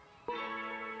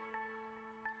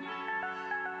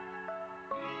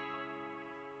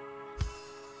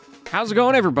How's it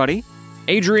going, everybody?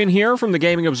 Adrian here from the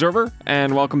Gaming Observer,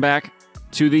 and welcome back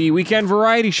to the Weekend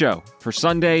Variety Show for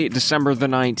Sunday, December the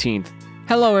 19th.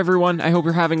 Hello, everyone. I hope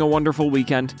you're having a wonderful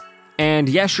weekend. And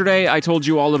yesterday, I told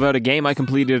you all about a game I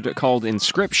completed called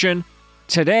Inscryption.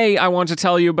 Today, I want to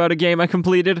tell you about a game I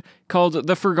completed called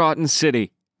The Forgotten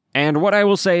City. And what I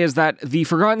will say is that The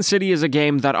Forgotten City is a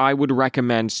game that I would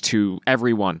recommend to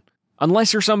everyone.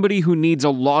 Unless you're somebody who needs a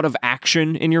lot of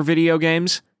action in your video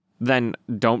games, then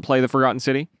don't play The Forgotten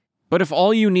City. But if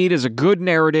all you need is a good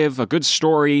narrative, a good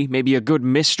story, maybe a good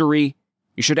mystery,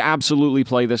 you should absolutely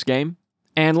play this game.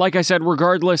 And like I said,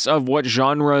 regardless of what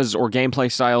genres or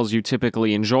gameplay styles you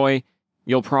typically enjoy,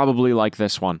 you'll probably like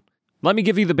this one. Let me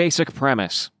give you the basic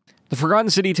premise. The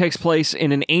Forgotten City takes place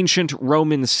in an ancient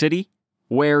Roman city,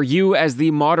 where you as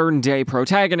the modern-day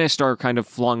protagonist are kind of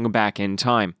flung back in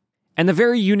time. And the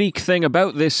very unique thing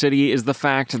about this city is the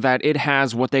fact that it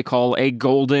has what they call a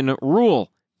golden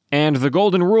rule. And the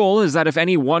golden rule is that if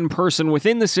any one person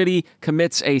within the city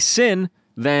commits a sin,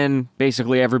 then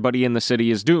basically everybody in the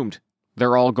city is doomed.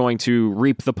 They're all going to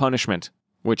reap the punishment,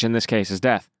 which in this case is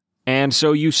death. And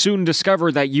so you soon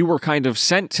discover that you were kind of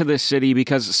sent to this city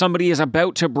because somebody is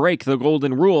about to break the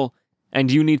golden rule, and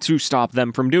you need to stop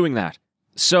them from doing that.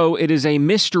 So it is a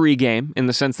mystery game in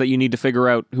the sense that you need to figure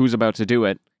out who's about to do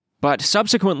it. But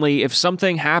subsequently, if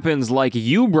something happens like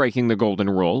you breaking the golden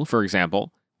rule, for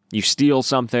example, you steal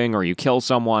something or you kill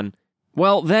someone,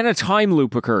 well, then a time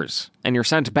loop occurs, and you're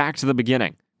sent back to the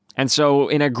beginning. And so,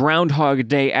 in a Groundhog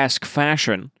Day-esque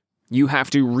fashion, you have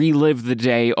to relive the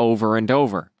day over and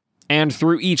over. And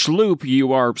through each loop,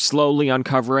 you are slowly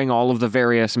uncovering all of the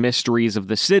various mysteries of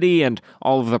the city and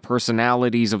all of the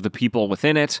personalities of the people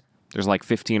within it. There's like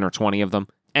 15 or 20 of them.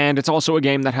 And it's also a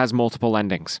game that has multiple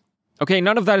endings. Okay,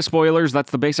 none of that is spoilers. That's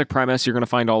the basic premise. You're going to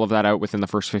find all of that out within the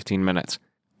first 15 minutes.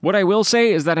 What I will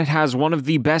say is that it has one of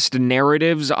the best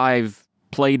narratives I've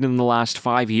played in the last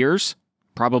 5 years.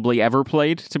 Probably ever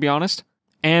played, to be honest.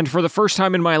 And for the first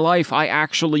time in my life, I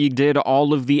actually did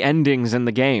all of the endings in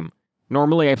the game.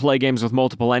 Normally I play games with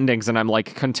multiple endings and I'm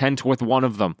like content with one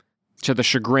of them, to the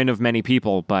chagrin of many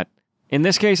people, but in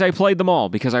this case I played them all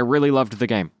because I really loved the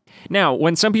game. Now,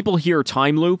 when some people hear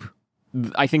time loop,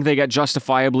 I think they get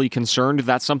justifiably concerned.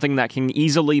 That's something that can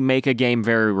easily make a game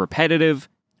very repetitive,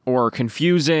 or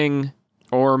confusing,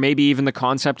 or maybe even the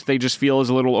concept they just feel is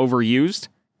a little overused.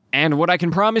 And what I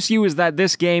can promise you is that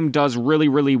this game does really,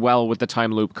 really well with the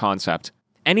time loop concept.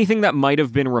 Anything that might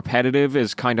have been repetitive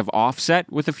is kind of offset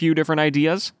with a few different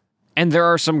ideas. And there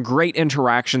are some great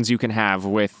interactions you can have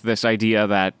with this idea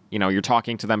that, you're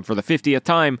talking to them for the 50th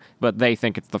time, but they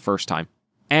think it's the first time.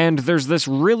 And there's this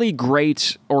really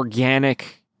great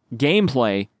organic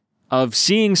gameplay of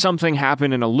seeing something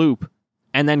happen in a loop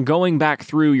and then going back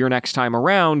through your next time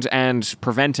around and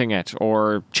preventing it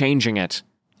or changing it.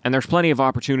 And there's plenty of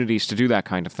opportunities to do that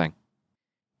kind of thing.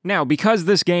 Now, because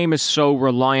this game is so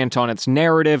reliant on its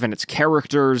narrative and its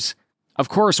characters, of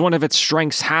course, one of its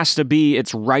strengths has to be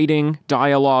its writing,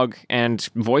 dialogue, and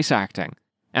voice acting.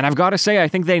 And I've got to say, I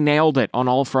think they nailed it on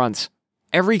all fronts.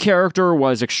 Every character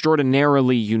was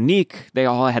extraordinarily unique. They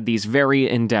all had these very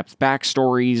in-depth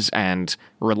backstories and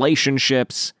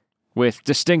relationships with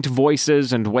distinct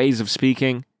voices and ways of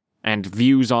speaking and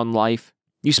views on life.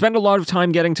 You spend a lot of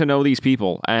time getting to know these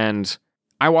people, and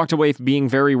I walked away being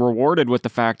very rewarded with the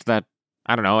fact that,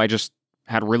 I just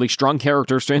had really strong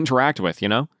characters to interact with,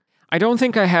 I don't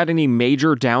think I had any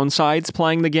major downsides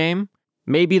playing the game.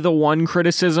 Maybe the one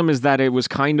criticism is that it was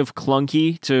kind of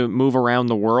clunky to move around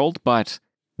the world, but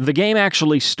the game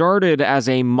actually started as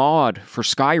a mod for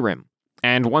Skyrim.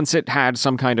 And once it had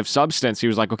some kind of substance, he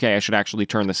was like, okay, I should actually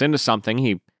turn this into something.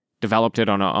 He developed it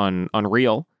on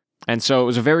Unreal. And so it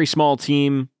was a very small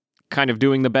team kind of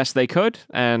doing the best they could,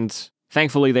 and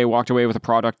thankfully they walked away with a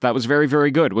product that was very, very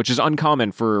good, which is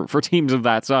uncommon for teams of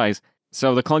that size.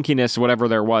 So the clunkiness, whatever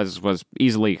there was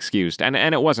easily excused, and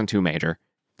it wasn't too major.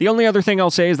 The only other thing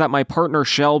I'll say is that my partner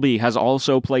Shelby has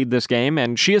also played this game,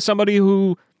 and she is somebody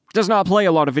who does not play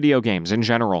a lot of video games in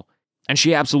general. And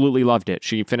she absolutely loved it.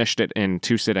 She finished it in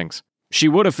 2 sittings. She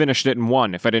would have finished it in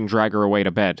 1 if I didn't drag her away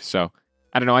to bed, so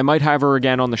I don't know, I might have her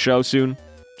again on the show soon,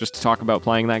 just to talk about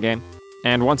playing that game.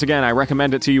 And once again, I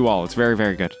recommend it to you all. It's very,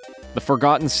 very good. The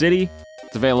Forgotten City,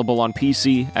 it's available on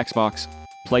PC, Xbox,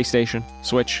 PlayStation,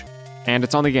 Switch, and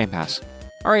it's on the Game Pass.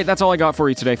 Alright, that's all I got for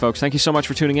you today, folks. Thank you so much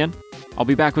for tuning in. I'll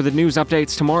be back with the news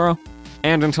updates tomorrow,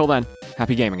 and until then,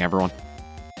 happy gaming, everyone.